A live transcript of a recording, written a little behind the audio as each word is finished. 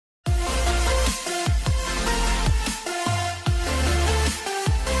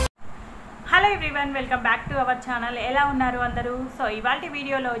Hello everyone, welcome back to our channel. ఎలా ఉన్నారు అందరూ? సో ఇవాళ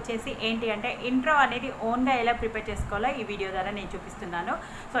వీడియోలో వచ్చేసి ఏంటి అంటే ఇంట్రో అనేది ఓన్గా ఎలా ప్రిపేర్ చేసుకోవాలో ఈ వీడియో ద్వారా నేను చూపిస్తున్నాను.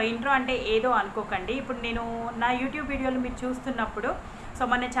 సో ఇంట్రో అంటే ఏదో అనుకోకండి. ఇప్పుడు నేను నా యూట్యూబ్ వీడియోలు మీరు చూస్తున్నప్పుడు సో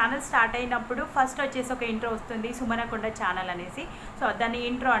మన ఛానల్ స్టార్ట్ అయినప్పుడు ఫస్ట్ వచ్చేసి ఒక ఇంట్రో వస్తుంది, సుమన కొండ ఛానల్ అనేసి. సో దాన్ని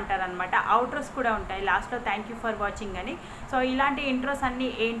ఇంట్రో అంటారనమాట. అవుట్రోస్ కూడా ఉంటాయి లాస్ట్లో, థ్యాంక్ యూ ఫర్ వాచింగ్ అని. సో ఇలాంటి ఇంట్రోస్ అన్నీ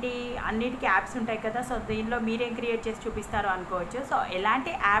ఏంటి, అన్నిటికీ యాప్స్ ఉంటాయి కదా. సో దీనిలో మీరేం క్రియేట్ చేసి చూపిస్తారో అనుకోవచ్చు. సో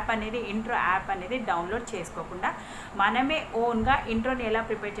ఎలాంటి యాప్ అనేది, ఇంట్రో యాప్ అనేది డౌన్లోడ్ చేసుకోకుండా మనమే ఓన్గా ఇంట్రోని ఎలా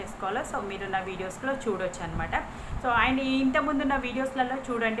ప్రిపేర్ చేసుకోవాలో సో మీరు నా వీడియోస్లో చూడొచ్చు అనమాట. సో అండ్ ఇంతకుముందు నా వీడియోస్లలో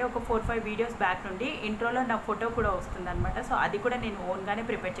చూడండి, ఒక 4-5 వీడియోస్ బ్యాక్ నుండి ఇంట్రోలో నా ఫోటో కూడా వస్తుందన్నమాట. సో అది కూడా నేను ఓన్గానే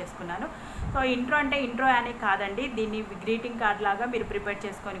ప్రిపేర్ చేసుకున్నాను. సో ఇంట్రో అంటే ఇంట్రో అనే కాదండి, దీన్ని గ్రీటింగ్ కార్డ్ లాగా మీరు ప్రిపేర్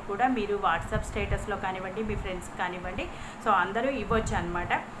చేసుకొని కూడా మీరు వాట్సాప్ స్టేటస్లో కానివ్వండి, మీ ఫ్రెండ్స్ కానివ్వండి, సో అందరూ ఇవ్వచ్చు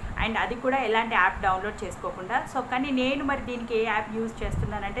అనమాట. అండ్ అది కూడా ఎలాంటి యాప్ డౌన్లోడ్ చేసుకోకుండా. సో కానీ నేను మరి దీనికి ఏ యాప్ యూజ్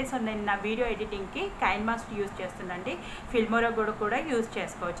చేస్తున్నానంటే, సో నేను నా వీడియో ఎడిటింగ్కి కైన్మాస్టర్ యూజ్ చేస్తున్నానండి, ఫిల్మోరా కూడా యూజ్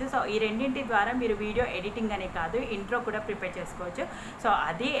చేసుకోవచ్చు. సో ఈ రెండింటి ద్వారా మీరు వీడియో ఎడిటింగ్ అనే కాదు, ఇంట్రో కూడా ప్రిపేర్ చేసుకోవచ్చు. సో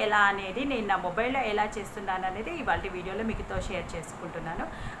అది ఎలా అనేది నేను నా మొబైల్లో ఎలా చేస్తున్నాను అనేది ఇవాళ వీడియోలో మీతో షేర్ చేసుకుంటున్నాను.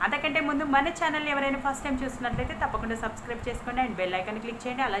 అంతకంటే ముందు మన ఛానల్ని ఎవరైనా ఫస్ట్ టైం చూస్తున్నట్లయితే తప్పకుండా సబ్స్క్రైబ్ చేసుకోండి అండ్ బెల్ ఐకాన్ క్లిక్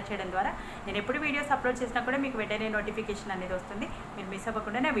చేయండి. అలా చేయడం ద్వారా నేను ఎప్పుడు వీడియోస్ అప్లోడ్ చేసినా కూడా మీకు వెంటనే నోటిఫికేషన్ అనేది వస్తుంది. మీరు మిస్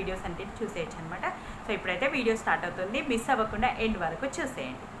అవ్వకుండా నా వీడియోస్ అంటే చూసేయచ్చు అనమాట. సో ఇప్పుడైతే వీడియో స్టార్ట్ అవుతుంది, మిస్ అవ్వకుండా ఎండ్ వరకు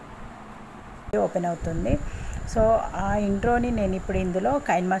చూసేయండి. ఓపెన్ అవుతుంది. సో ఆ ఇంట్రోని నేను ఇప్పుడు ఇందులో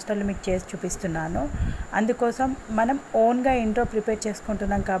కైన్మాస్టర్లో మీకు చేసి చూపిస్తున్నాను. అందుకోసం మనం ఓన్గా ఇంట్రో ప్రిపేర్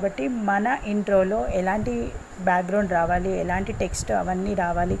చేసుకుంటున్నాం కాబట్టి మన ఇంట్రోలో ఎలాంటి బ్యాక్గ్రౌండ్ రావాలి, ఎలాంటి టెక్స్ట్ అవన్నీ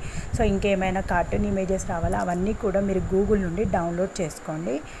రావాలి, సో ఇంకేమైనా కార్టూన్ ఇమేజెస్ రావాలా అవన్నీ కూడా మీరు గూగుల్ నుండి డౌన్లోడ్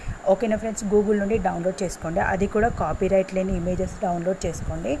చేసుకోండి. ఓకేనా ఫ్రెండ్స్, గూగుల్ నుండి డౌన్లోడ్ చేసుకోండి. అది కూడా కాపీరైట్ లేని ఇమేజెస్ డౌన్లోడ్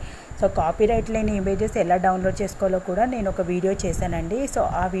చేసుకోండి. సో కాపీరైట్ లేని ఇమేజెస్ ఎలా డౌన్లోడ్ చేసుకోవాలో కూడా నేను ఒక వీడియో చేశానండి. సో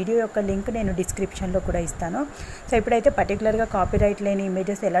ఆ వీడియో యొక్క లింక్ నేను డిస్క్రిప్షన్లో కూడా ఇస్తాను. సో ఇప్పుడైతే పర్టికులర్గా కాపీరైట్ లేని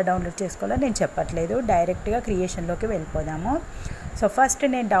ఇమేజెస్ ఎలా డౌన్లోడ్ చేసుకోవాలో నేను చెప్పట్లేదు, డైరెక్ట్గా క్రియేషన్లోకి వెళ్ళిపోదాము. సో ఫస్ట్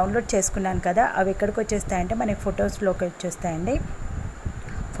నేను డౌన్లోడ్ చేసుకున్నాను కదా, అవి ఎక్కడికి వచ్చేస్తాయంటే మనకి ఫొటోస్లోకి వచ్చేస్తాయండి.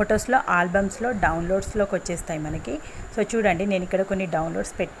 ఫొటోస్లో ఆల్బమ్స్లో డౌన్లోడ్స్లోకి వచ్చేస్తాయి మనకి. సో చూడండి, నేను ఇక్కడ కొన్ని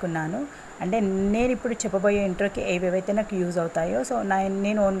డౌన్లోడ్స్ పెట్టుకున్నాను. అంటే నేను ఇప్పుడు చెప్పబోయే ఇంట్రోకి ఏవేవైతే నాకు యూజ్ అవుతాయో సో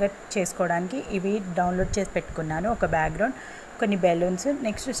నేను ఓన్గా చేసుకోవడానికి ఇవి డౌన్లోడ్ చేసి పెట్టుకున్నాను. ఒక బ్యాక్గ్రౌండ్, కొన్ని బెలూన్స్,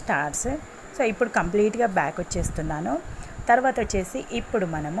 నెక్స్ట్ స్టార్స్. సో ఇప్పుడు కంప్లీట్గా బ్యాక్ వచ్చేస్తున్నాను. తర్వాత వచ్చేసి ఇప్పుడు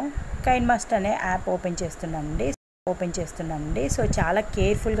మనము కైన్మాస్టర్ అనే యాప్ ఓపెన్ చేస్తున్నానండి. సో చాలా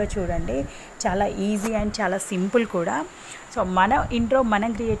కేర్ఫుల్గా చూడండి, చాలా ఈజీ అండ్ చాలా సింపుల్ కూడా. సో మన ఇంట్రో మనం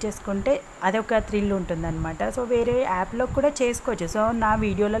క్రియేట్ చేసుకుంటే అదొక థ్రిల్ ఉంటుందన్నమాట. సో వేరే యాప్లో కూడా చేసుకోవచ్చు. సో నా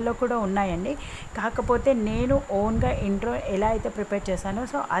వీడియోలలో కూడా ఉన్నాయండి, కాకపోతే నేను ఓన్గా ఇంట్రో ఎలా అయితే ప్రిపేర్ చేశానో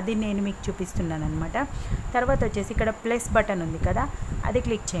సో అది నేను మీకు చూపిస్తున్నాను అనమాట. తర్వాత వచ్చేసి ఇక్కడ ప్లస్ బటన్ ఉంది కదా, అది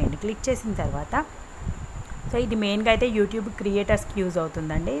క్లిక్ చేయండి. క్లిక్ చేసిన తర్వాత సో ఇది మెయిన్గా అయితే యూట్యూబ్ క్రియేటర్స్కి యూజ్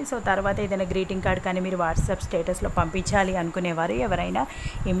అవుతుందండి. సో తర్వాత ఏదైనా గ్రీటింగ్ కార్డ్ కానీ మీరు వాట్సాప్ స్టేటస్లో పంపించాలి అనుకునేవారు ఎవరైనా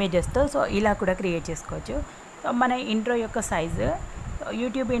ఇమేజెస్తో సో ఇలా కూడా క్రియేట్ చేసుకోవచ్చు. సో మన ఇంట్రో యొక్క సైజు,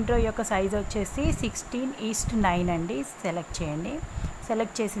 యూట్యూబ్ ఇంట్రో యొక్క సైజు వచ్చేసి 16:9 అండి. సెలెక్ట్ చేయండి.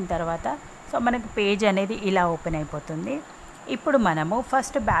 సెలెక్ట్ చేసిన తర్వాత సో మనకు పేజ్ అనేది ఇలా ఓపెన్ అయిపోతుంది. ఇప్పుడు మనము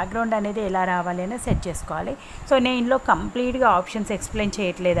ఫస్ట్ బ్యాక్గ్రౌండ్ అనేది ఎలా రావాలి అని సెట్ చేసుకోవాలి. సో నేను ఇందులో కంప్లీట్గా ఆప్షన్స్ ఎక్స్ప్లెయిన్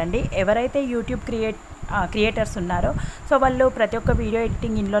చేయట్లేదండి. ఎవరైతే యూట్యూబ్ క్రియేటర్స్ ఉన్నారో సో వాళ్ళు ప్రతి ఒక్క వీడియో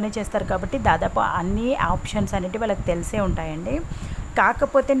ఎడిటింగ్ ఇందులోనే చేస్తారు కాబట్టి దాదాపు అన్ని ఆప్షన్స్ అనేవి వాళ్ళకి తెలిసే ఉంటాయండి.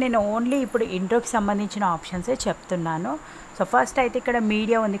 కాకపోతే నేను ఓన్లీ ఇప్పుడు ఇంట్రోకి సంబంధించిన ఆప్షన్సే చెప్తున్నాను. సో ఫస్ట్ అయితే ఇక్కడ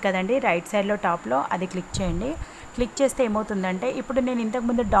మీడియా ఉంది కదండి, రైట్ సైడ్లో టాప్లో, అది క్లిక్ చేయండి. క్లిక్ చేస్తే ఏమవుతుందంటే ఇప్పుడు నేను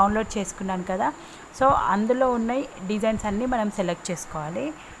ఇంతకుముందు డౌన్లోడ్ చేసుకున్నాను కదా, సో అందులో ఉన్న డిజైన్స్ అన్నీ మనం సెలెక్ట్ చేసుకోవాలి.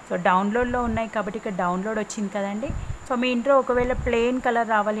 సో డౌన్లోడ్లో ఉన్నాయి కాబట్టి ఇక్కడ డౌన్లోడ్ వచ్చింది కదండి. సో మీ ఇంట్రో ఒకవేళ ప్లెయిన్ కలర్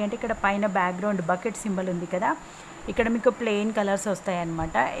రావాలి అంటే ఇక్కడ పైన బ్యాక్గ్రౌండ్ బకెట్ సింబల్ ఉంది కదా, ఇక్కడ మీకు ప్లెయిన్ కలర్స్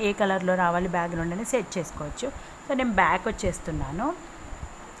వస్తాయన్నమాట. ఏ కలర్లో రావాలి బ్యాక్గ్రౌండ్ అని సెట్ చేసుకోవచ్చు. సో నేను బ్యాక్ వచ్చేస్తున్నాను.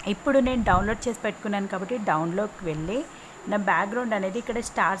 ఇప్పుడు నేను డౌన్లోడ్ చేసి పెట్టుకున్నాను కాబట్టి డౌన్లోడ్కి వెళ్ళి నా బ్యాక్గ్రౌండ్ అనేది ఇక్కడ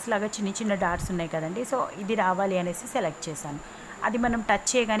స్టార్స్ లాగా చిన్న చిన్న డాట్స్ ఉన్నాయి కదండి, సో ఇది రావాలి అనేసి సెలెక్ట్ చేశాను. అది మనం టచ్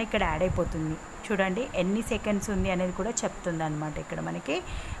చేయగానే ఇక్కడ యాడ్ అయిపోతుంది. చూడండి ఎన్ని సెకండ్స్ ఉంది అనేది కూడా చెప్తుంది అనమాట. ఇక్కడ మనకి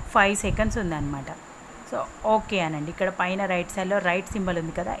 5 సెకండ్స్ ఉందన్నమాట. సో ఓకే అనండి. ఇక్కడ పైన రైట్ సైడ్లో రైట్ సింబల్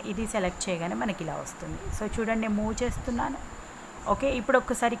ఉంది కదా, ఇది సెలెక్ట్ చేయగానే మనకి ఇలా వస్తుంది. సో చూడండి నేను మూవ్ చేస్తున్నాను. ఓకే, ఇప్పుడు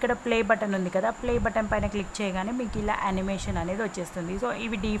ఒక్కసారి ఇక్కడ ప్లే బటన్ ఉంది కదా, ప్లే బటన్ పైన క్లిక్ చేయగానే మీకు ఇలా యానిమేషన్ అనేది వచ్చేస్తుంది. సో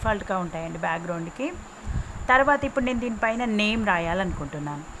ఇవి డిఫాల్ట్గా ఉంటాయండి బ్యాక్గ్రౌండ్కి. తర్వాత ఇప్పుడు నేను దీనిపైన నేమ్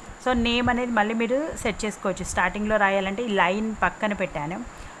రాయాలనుకుంటున్నాను. సో నేమ్ అనేది మళ్ళీ మీరు సెట్ చేసుకోవచ్చు. స్టార్టింగ్లో రాయాలంటే ఈ లైన్ పక్కన పెట్టాను.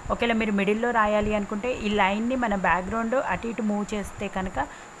 ఒకవేళ మీరు మిడిల్లో రాయాలి అనుకుంటే ఈ లైన్ని మన బ్యాక్గ్రౌండ్ అటు ఇటు మూవ్ చేస్తే కనుక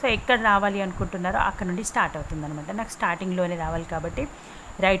సో ఎక్కడ రావాలి అనుకుంటున్నారో అక్కడ నుండి స్టార్ట్ అవుతుంది అనమాట. నాకు స్టార్టింగ్లోనే రావాలి కాబట్టి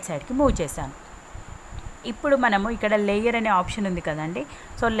రైట్ సైడ్కి మూవ్ చేశాను. ఇప్పుడు మనము ఇక్కడ లేయర్ అనే ఆప్షన్ ఉంది కదండి.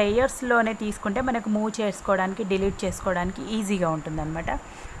 సో లేయర్స్లోనే తీసుకుంటే మనకు మూవ్ చేసుకోవడానికి డిలీట్ చేసుకోవడానికి ఈజీగా ఉంటుందన్నమాట.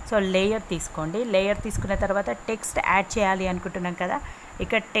 సో లేయర్ తీసుకోండి. లేయర్ తీసుకున్న తర్వాత టెక్స్ట్ యాడ్ చేయాలి అనుకుంటున్నాం కదా,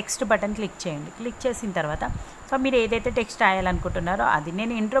 ఇక్కడ టెక్స్ట్ బటన్ క్లిక్ చేయండి. క్లిక్ చేసిన తర్వాత సో మీరు ఏదైతే టెక్స్ట్ రాయాలనుకుంటున్నారో అది,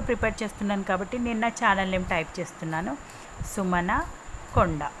 నేను ఇంట్రో ప్రిపేర్ చేస్తున్నాను కాబట్టి నేను నా ఛానల్ నేమ్ టైప్ చేస్తున్నాను, సుమన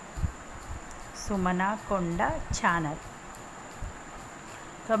కొండ, సుమన కొండ ఛానల్.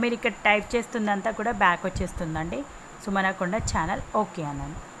 సో మీరు ఇక్కడ టైప్ చేస్తుందంతా కూడా బ్యాక్ వచ్చేస్తుందండి, సుమన కొండ ఛానల్. ఓకే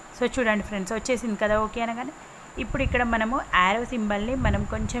అన్నాను. సో చూడండి ఫ్రెండ్స్, వచ్చేసింది కదా ఓకే అనగానే. ఇప్పుడు ఇక్కడ మనము యారో సింబల్ని మనం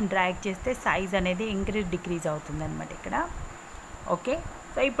కొంచెం డ్రాగ్ చేస్తే సైజ్ అనేది ఇంక్రీజ్ డిక్రీజ్ అవుతుంది అనమాట ఇక్కడ. ఓకే,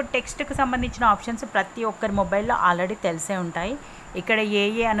 సో ఇప్పుడు టెక్స్ట్కి సంబంధించిన ఆప్షన్స్ ప్రతి ఒక్కరి మొబైల్లో ఆల్రెడీ తెలిసే ఉంటాయి. ఇక్కడ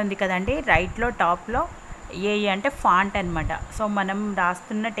ఏఏ అని ఉంది కదండి, రైట్లో టాప్లో ఏఏ అంటే ఫాంట్ అనమాట. సో మనం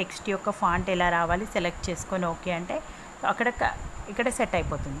రాస్తున్న టెక్స్ట్ యొక్క ఫాంట్ ఎలా రావాలి సెలెక్ట్ చేసుకొని ఓకే అంటే ఇక్కడ సెట్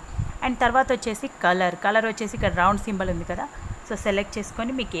అయిపోతుంది. అండ్ తర్వాత వచ్చేసి కలర్ వచ్చేసి ఇక్కడ రౌండ్ సింబల్ ఉంది కదా, సో సెలెక్ట్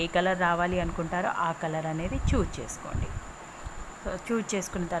చేసుకొని మీకు ఏ కలర్ రావాలి అనుకుంటారో ఆ కలర్ అనేది చూజ్ చేసుకోండి. సో చూజ్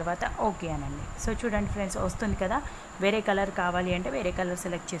చేసుకున్న తర్వాత ఓకే అనండి. సో చూడండి ఫ్రెండ్స్, వస్తుంది కదా, వేరే కలర్ కావాలి అంటే వేరే కలర్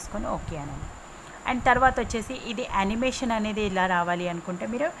సెలెక్ట్ చేసుకొని ఓకే అనండి. అండ్ తర్వాత వచ్చేసి ఇది యానిమేషన్ అనేది ఇలా రావాలి అనుకుంటే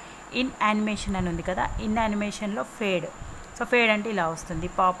మీరు ఇన్ యానిమేషన్ అని ఉంది కదా, ఇన్ యానిమేషన్లో ఫేడ్. సో ఫేడ్ అంటే ఇలా వస్తుంది,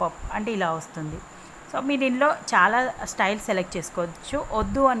 పాపప్ అంటే ఇలా వస్తుంది. సో మీరు దీనిలో చాలా స్టైల్ సెలెక్ట్ చేసుకోవచ్చు.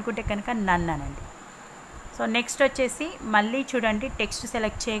 వద్దు అనుకుంటే కనుక నన్ అనండి. సో నెక్స్ట్ వచ్చేసి మళ్ళీ చూడండి, టెక్స్ట్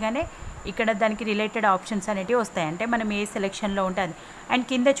సెలెక్ట్ చేయగానే ఇక్కడ దానికి రిలేటెడ్ ఆప్షన్స్ అనేవి వస్తాయి, అంటే మనం ఏ సెలెక్షన్లో ఉంటుంది. అండ్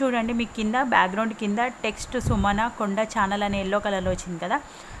కింద చూడండి, మీకు కింద బ్యాక్గ్రౌండ్ కింద టెక్స్ట్ సుమన కొండ ఛానల్ అనే ఎల్లో కలర్లో వచ్చింది కదా,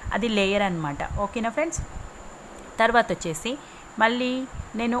 అది లేయర్ అనమాట. ఓకేనా ఫ్రెండ్స్. తర్వాత వచ్చేసి మళ్ళీ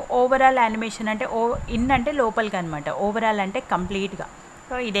నేను ఓవరాల్ యానిమేషన్ అంటే ఇన్ అంటే లోపలికి అనమాట, ఓవరాల్ అంటే కంప్లీట్గా.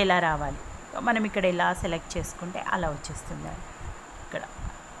 సో ఇది ఎలా రావాలి, మనం ఇక్కడ ఇలా సెలెక్ట్ చేసుకుంటే అలా వచ్చేస్తుంది ఇక్కడ.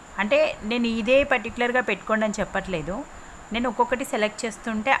 అంటే నేను ఇదే పర్టికులర్గా పెట్టుకోండి అని చెప్పట్లేదు, నేను ఒక్కొక్కటి సెలెక్ట్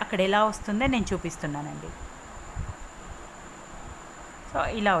చేస్తుంటే అక్కడ ఎలా వస్తుందో నేను చూపిస్తున్నానండి. సో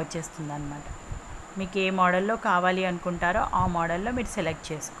ఇలా వచ్చేస్తుంది అనమాట. మీకు ఏ మోడల్లో కావాలి అనుకుంటారో ఆ మోడల్లో మీరు సెలెక్ట్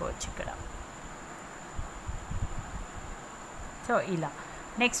చేసుకోవచ్చు ఇక్కడ. సో ఇలా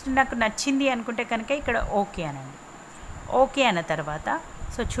నెక్స్ట్ నాకు నచ్చింది అనుకుంటే కనుక ఇక్కడ ఓకే అనండి. ఓకే అన్న తర్వాత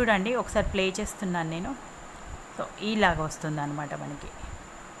సో చూడండి, ఒకసారి ప్లే చేస్తున్నాను నేను. సో ఇలాగ వస్తుంది అనమాట మనకి.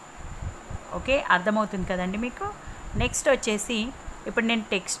 ఓకే, అర్థమవుతుంది కదండి మీకు. నెక్స్ట్ వచ్చేసి ఇప్పుడు నేను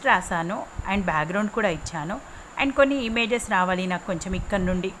టెక్స్ట్ రాసాను అండ్ బ్యాక్గ్రౌండ్ కూడా ఇచ్చాను అండ్ కొన్ని ఇమేజెస్ రావాలి నాకు కొంచెం ఇక్కడ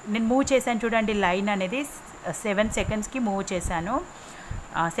నుండి. నేను మూవ్ చేశాను చూడండి, లైన్ అనేది 7 సెకండ్స్కి మూవ్ చేశాను.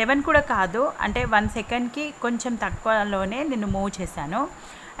 7 కూడా కాదు, అంటే 1 సెకండ్కి కొంచెం తక్కువలోనే నేను మూవ్ చేశాను.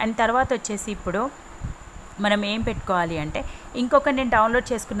 అండ్ తర్వాత వచ్చేసి ఇప్పుడు మనం ఏం పెట్టుకోవాలి అంటే ఇంకొక నేను డౌన్లోడ్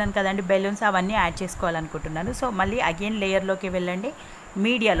చేసుకున్నాను కదండి బెలూన్స్, అవన్నీ యాడ్ చేసుకోవాలనుకుంటున్నాను. సో మళ్ళీ అగైన్ లేయర్లోకి వెళ్ళండి,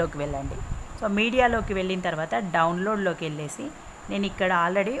 మీడియాలోకి వెళ్ళండి. సో మీడియాలోకి వెళ్ళిన తర్వాత డౌన్లోడ్లోకి వెళ్ళేసి నేను ఇక్కడ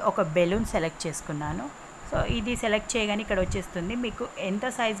ఆల్రెడీ ఒక బెలూన్ సెలెక్ట్ చేసుకున్నాను. సో ఇది సెలెక్ట్ చేయగానే ఇక్కడ వచ్చేస్తుంది. మీకు ఎంత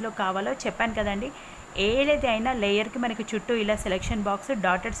సైజులో కావాలో చెప్పాను కదండి, ఏదైతే అయినా లేయర్కి మనకి చుట్టూ ఇలా సెలెక్షన్ బాక్స్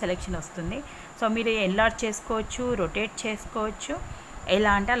డాటెడ్ సెలెక్షన్ వస్తుంది. సో మీరు ఎన్లార్జ్ చేసుకోవచ్చు, రొటేట్ చేసుకోవచ్చు,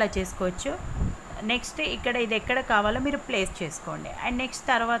 ఎలా అంటే అలా చేసుకోవచ్చు. నెక్స్ట్ ఇక్కడ ఇది ఎక్కడ కావాలో మీరు ప్లేస్ చేసుకోండి. అండ్ నెక్స్ట్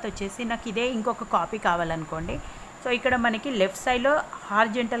తర్వాత వచ్చేసి నాకు ఇదే ఇంకొక కాపీ కావాలనుకోండి. సో ఇక్కడ మనకి లెఫ్ట్ సైడ్లో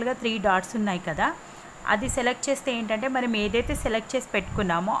హార్జెంటల్గా 3 డాట్స్ ఉన్నాయి కదా, అది సెలెక్ట్ చేస్తే ఏంటంటే మనం ఏదైతే సెలెక్ట్ చేసి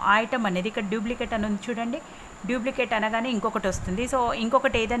పెట్టుకున్నామో ఆ ఐటమ్ అనేది ఇక్కడ డూప్లికేట్ అని ఉంది చూడండి, డూప్లికేట్ అనగానే ఇంకొకటి వస్తుంది. సో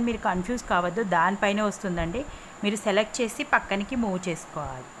ఇంకొకటి ఏదని మీరు కన్ఫ్యూజ్ కావద్దు, దానిపైనే వస్తుందండి. మీరు సెలెక్ట్ చేసి పక్కనికి మూవ్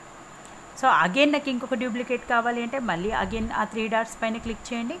చేసుకోవాలి. సో అగైన్ నాకు ఇంకొక డూప్లికేట్ కావాలి అంటే మళ్ళీ అగైన్ ఆ 3 డాట్స్ పైన క్లిక్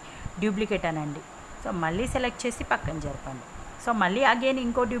చేయండి, డూప్లికేట్ అనండి. సో మళ్ళీ సెలెక్ట్ చేసి పక్కన జరపండి. సో మళ్ళీ అగైన్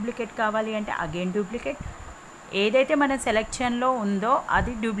ఇంకో డూప్లికేట్ కావాలి అంటే అగైన్ డూప్లికేట్. ఏదైతే మన సెలెక్షన్లో ఉందో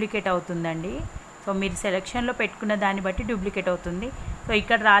అది డూప్లికేట్ అవుతుందండి. సో మీరు సెలెక్షన్లో పెట్టుకున్న దాన్ని బట్టి డూప్లికేట్ అవుతుంది. సో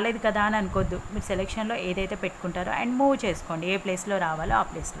ఇక్కడ రాలేదు కదా అని అనుకోద్దు, మీరు సెలెక్షన్లో ఏదైతే పెట్టుకుంటారో అండ్ మూవ్ చేసుకోండి, ఏ ప్లేస్లో రావాలో ఆ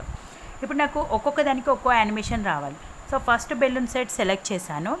ప్లేస్లో. ఇప్పుడు నాకు ఒక్కొక్క దానికి ఒక్కో యానిమేషన్ రావాలి. So first balloon set select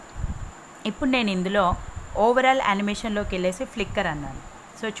చేశాను. ఇప్పుడు నేను ఇందులో ఓవరాల్ యానిమేషన్లోకి వెళ్ళేసి ఫ్లిక్కర్ అన్నాను.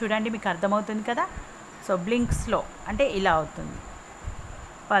 సో చూడండి మీకు అర్థమవుతుంది కదా. సో బ్లింక్స్లో అంటే ఇలా అవుతుంది,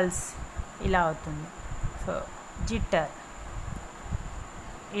 పల్స్ ఇలా అవుతుంది, సో జిట్టర్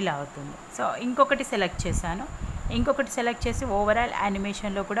ఇలా అవుతుంది. సో ఇంకొకటి సెలెక్ట్ చేశాను, ఇంకొకటి సెలెక్ట్ చేసి ఓవరాల్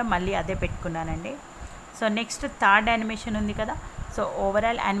యానిమేషన్లో కూడా మళ్ళీ అదే పెట్టుకున్నానండి. సో నెక్స్ట్ థర్డ్ యానిమేషన్ ఉంది కదా, సో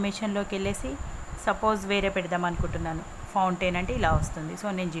ఓవరాల్ యానిమేషన్లోకి వెళ్ళేసి సపోజ్ వేరే పెడదాం అనుకుంటున్నాను, ఫౌంటైన్ అంటే ఇలా వస్తుంది. సో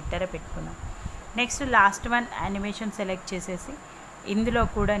నేను జిట్టరే పెట్టుకున్నాను. Next last one animation select చేసేసి ఇందులో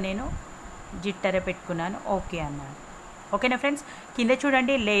కూడా నేను జిట్టర పెట్టుకున్నాను, ఓకే అన్నాను. ఓకేనా ఫ్రెండ్స్, కింద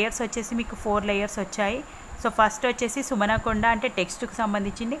చూడండి లేయర్స్ వచ్చేసి మీకు 4 లేయర్స్ వచ్చాయి. సో ఫస్ట్ వచ్చేసి సుమన కొండ అంటే టెక్స్ట్కి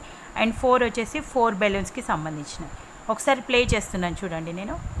సంబంధించింది, అండ్ 4 వచ్చేసి 4 బెలూన్స్కి సంబంధించినవి. ఒకసారి ప్లే చేస్తున్నాను చూడండి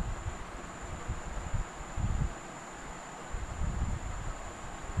నేను.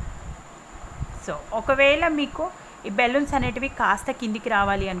 సో ఒకవేళ మీకు ఈ బెలూన్స్ అనేటివి కాస్త కిందికి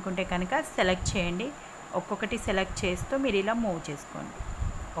రావాలి అనుకుంటే కనుక సెలెక్ట్ చేయండి. ఒక్కొక్కటి సెలెక్ట్ చేస్తూ మీరు ఇలా మూవ్ చేసుకోండి.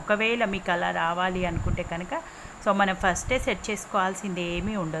 ఒకవేళ మీకు అలా రావాలి అనుకుంటే కనుక సో మనం ఫస్టే సెట్ చేసుకోవాల్సింది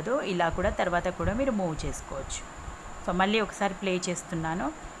ఏమీ ఉండదు, ఇలా కూడా తర్వాత కూడా మీరు మూవ్ చేసుకోవచ్చు. సో మళ్ళీ ఒకసారి ప్లే చేస్తున్నాను.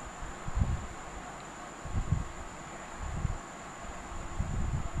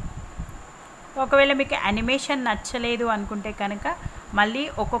 ఒకవేళ మీకు యానిమేషన్ నచ్చలేదు అనుకుంటే కనుక మళ్ళీ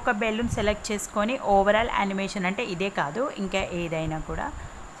ఒక్కొక్క బెలూన్ సెలెక్ట్ చేసుకొని ఓవరాల్ యానిమేషన్ అంటే ఇదే కాదు ఇంకా ఏదైనా కూడా.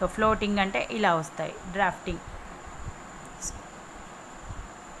 సో ఫ్లోటింగ్ అంటే ఇలా వస్తాయి, drafting.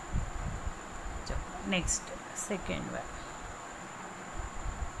 So next second one.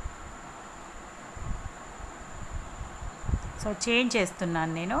 So change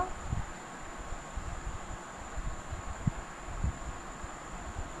చేస్తున్నాను నేను.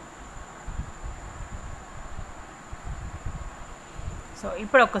 సో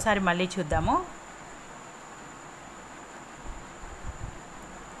ఇప్పుడు ఒక్కసారి మళ్ళీ చూద్దాము.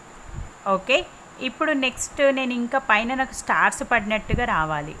 ఓకే, ఇప్పుడు నెక్స్ట్ నేను ఇంకా పైన నాకు స్టార్స్ పడినట్టుగా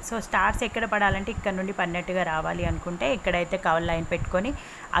రావాలి. సో స్టార్స్ ఎక్కడ పడాలంటే ఇక్కడ నుండి పడినట్టుగా రావాలి అనుకుంటే ఇక్కడైతే కవర్ లైన్ పెట్టుకొని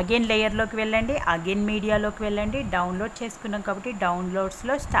అగైన్ లేయర్లోకి వెళ్ళండి, అగైన్ మీడియాలోకి వెళ్ళండి. డౌన్లోడ్ చేసుకున్నాం కాబట్టి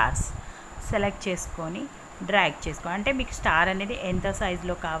డౌన్లోడ్స్లో స్టార్స్ సెలెక్ట్ చేసుకొని డ్రాగ్ చేసుకోండి. అంటే మీకు స్టార్ అనేది ఎంత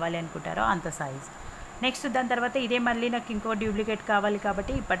సైజులో కావాలి అనుకుంటారో అంత సైజ్. నెక్స్ట్ దాని తర్వాత ఇదే మళ్ళీ నాకు ఇంకో డూప్లికేట్ కావాలి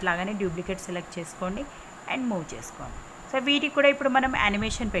కాబట్టి ఇప్పట్లాగానే డూప్లికేట్ సెలెక్ట్ చేసుకోండి అండ్ మూవ్ చేసుకోండి. సో వీటికి కూడా ఇప్పుడు మనం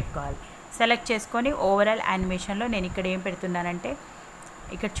యానిమేషన్ పెట్టుకోవాలి. సెలెక్ట్ చేసుకొని ఓవరాల్ యానిమేషన్లో నేను ఇక్కడ ఏం పెడుతున్నానంటే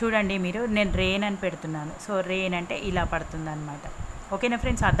ఇక్కడ చూడండి మీరు, నేను రెయిన్ అని పెడుతున్నాను. సో రెయిన్ అంటే ఇలా పడుతుంది అనమాట. ఓకేనా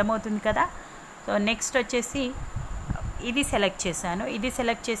ఫ్రెండ్స్, అర్థమవుతుంది కదా. సో నెక్స్ట్ వచ్చేసి ఇది సెలెక్ట్ చేశాను. ఇది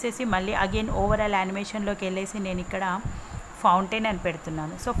సెలెక్ట్ చేసేసి మళ్ళీ అగైన్ ఓవరాల్ యానిమేషన్లోకి వెళ్ళేసి నేను ఇక్కడ ఫౌంటైన్ అని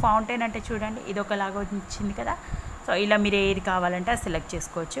పెడుతున్నాను. సో ఫౌంటైన్ అంటే చూడండి ఇది ఒకలాగా వచ్చింది కదా. సో ఇలా మీరు ఏది కావాలంటే అది సెలెక్ట్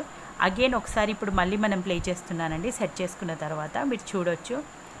చేసుకోవచ్చు. అగైన్ ఒకసారి ఇప్పుడు మళ్ళీ మనం ప్లే చేస్తున్నానండి. సెట్ చేసుకున్న తర్వాత మీరు చూడొచ్చు.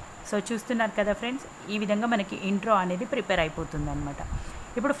 సో చూస్తున్నారు కదా ఫ్రెండ్స్, ఈ విధంగా మనకి ఇంట్రో అనేది ప్రిపేర్ అయిపోతుంది అనమాట.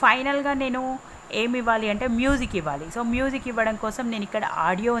 ఇప్పుడు ఫైనల్గా నేను ఏమి ఇవ్వాలి అంటే మ్యూజిక్ ఇవ్వాలి. సో మ్యూజిక్ ఇవ్వడం కోసం నేను ఇక్కడ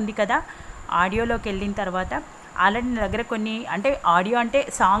ఆడియో ఉంది కదా, ఆడియోలోకి వెళ్ళిన తర్వాత ఆల్రెడీ నా దగ్గర కొన్ని అంటే ఆడియో అంటే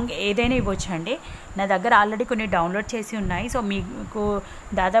సాంగ్ ఏదైనా ఇవ్వచ్చండి. నా దగ్గర ఆల్రెడీ కొన్ని డౌన్లోడ్ చేసి ఉన్నాయి. సో మీకు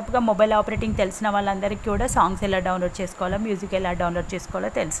దాదాపుగా మొబైల్ ఆపరేటింగ్ తెలిసిన వాళ్ళందరికీ కూడా సాంగ్స్ ఎలా డౌన్లోడ్ చేసుకోవాలో, మ్యూజిక్ ఎలా డౌన్లోడ్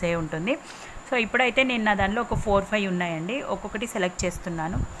చేసుకోవాలో తెలిసే ఉంటుంది. సో ఇప్పుడైతే నేను నా దానిలో ఒక 4-5 ఉన్నాయండి. ఒక్కొక్కటి సెలెక్ట్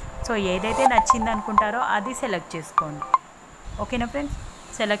చేస్తున్నాను. సో ఏదైతే నచ్చింది అనుకుంటారో అది సెలెక్ట్ చేసుకోండి. ఓకేనా ఫ్రెండ్స్,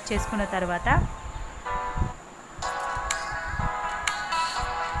 సెలెక్ట్ చేసుకున్న తర్వాత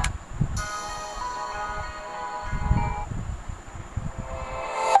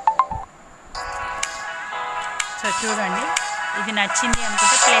సో చూడండి ఇది నచ్చింది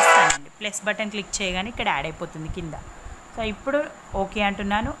అనుకుంటే ప్లస్ అనండి. ప్లస్ బటన్ క్లిక్ చేయగానే ఇక్కడ యాడ్ అయిపోతుంది కింద. సో ఇప్పుడు ఓకే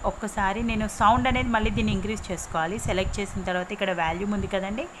అంటున్నాను. ఒక్కసారి నేను సౌండ్ అనేది మళ్ళీ దీన్ని ఇంక్రీజ్ చేసుకోవాలి. సెలెక్ట్ చేసిన తర్వాత ఇక్కడ వాల్యూమ్ ఉంది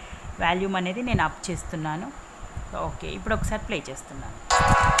కదండి, వాల్యూమ్ అనేది నేను అప్ చేస్తున్నాను. ఓకే, ఇప్పుడు ఒకసారి ప్లే చేస్తున్నాను.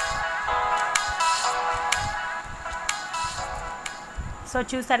 సో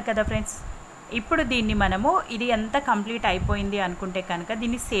చూసారు కదా ఫ్రెండ్స్, ఇప్పుడు దీన్ని మనము ఇది ఎంత కంప్లీట్ అయిపోయింది అనుకుంటే కనుక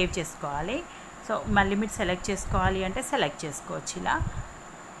దీన్ని సేవ్ చేసుకోవాలి. సో మళ్ళీ మీరు సెలెక్ట్ చేసుకోవాలి అంటే సెలెక్ట్ చేసుకోవచ్చు. ఇలా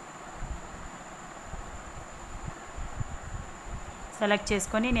సెలెక్ట్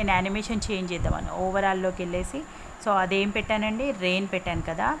చేసుకొని నేను యానిమేషన్ చేంజ్ చేద్దామని ఓవరాల్లోకి వెళ్ళేసి సో అదేం పెట్టానండి, రెయిన్ పెట్టాను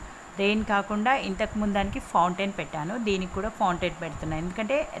కదా. రెయిన్ కాకుండా ఇంతకు ముందానికి ఫౌంటైన్ పెట్టాను, దీనికి కూడా ఫౌంటైన్ పెడుతున్నాను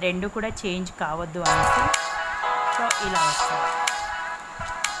ఎందుకంటే రెండు కూడా చేంజ్ కావద్దు అనేసి. సో ఇలా వస్తుంది.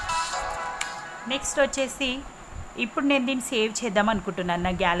 నెక్స్ట్ వచ్చేసి ఇప్పుడు నేను దీన్ని సేవ్ చేద్దాం అనుకుంటున్నాను.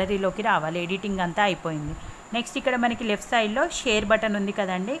 నా గ్యాలరీలోకి రావాలి, ఎడిటింగ్ అంతా అయిపోయింది. నెక్స్ట్ ఇక్కడ మనకి లెఫ్ట్ సైడ్లో షేర్ బటన్ ఉంది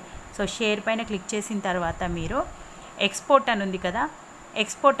కదండి. సో షేర్ పైన క్లిక్ చేసిన తర్వాత మీరు ఎక్స్పోర్ట్ అని ఉంది కదా,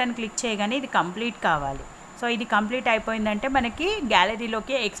 ఎక్స్పోర్ట్ అని క్లిక్ చేయగానే ఇది కంప్లీట్ కావాలి. సో ఇది కంప్లీట్ అయిపోయిందంటే మనకి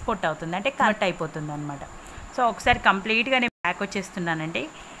గ్యాలరీలోకి ఎక్స్పోర్ట్ అవుతుంది, అంటే కనెక్ట్ అయిపోతుంది అనమాట. సో ఒకసారి కంప్లీట్గా నేను బ్యాక్ వచ్చేస్తున్నానండి.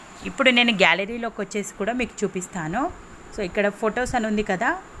 ఇప్పుడు నేను గ్యాలరీలోకి వచ్చేసి కూడా మీకు చూపిస్తాను. సో ఇక్కడ ఫొటోస్ అని ఉంది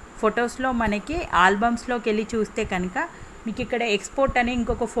కదా, ఫొటోస్లో మనకి ఆల్బమ్స్లోకి వెళ్ళి చూస్తే కనుక మీకు ఇక్కడ ఎక్స్పోర్ట్ అని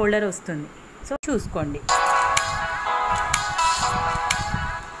ఇంకొక ఫోల్డర్ వస్తుంది. సో చూసుకోండి.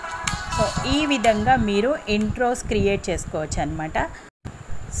 సో ఈ విధంగా మీరు ఇంట్రోస్ క్రియేట్ చేసుకోవచ్చు అనమాట.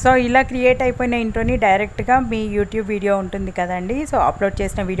 సో ఇలా క్రియేట్ అయిపోయిన ఇంట్రోని డైరెక్ట్గా మీ యూట్యూబ్ వీడియో ఉంటుంది కదండి, సో అప్లోడ్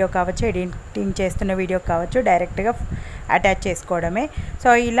చేసిన వీడియో కావచ్చు, ఎడిటింగ్ చేస్తున్న వీడియో కావచ్చు, డైరెక్ట్గా అటాచ్ చేసుకోవడమే. సో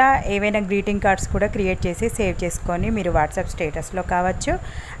ఇలా ఏవైనా గ్రీటింగ్ కార్డ్స్ కూడా క్రియేట్ చేసి సేవ్ చేసుకొని మీరు వాట్సాప్ స్టేటస్లో కావచ్చు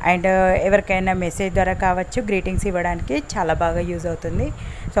అండ్ ఎవరికైనా మెసేజ్ ద్వారా కావచ్చు గ్రీటింగ్స్ ఇవ్వడానికి చాలా బాగా యూజ్ అవుతుంది.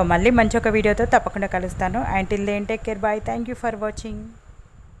 సో మళ్ళీ మంచి ఒక వీడియోతో తప్పకుండా కలుస్తాను. And till then take care, bye, thank you for watching.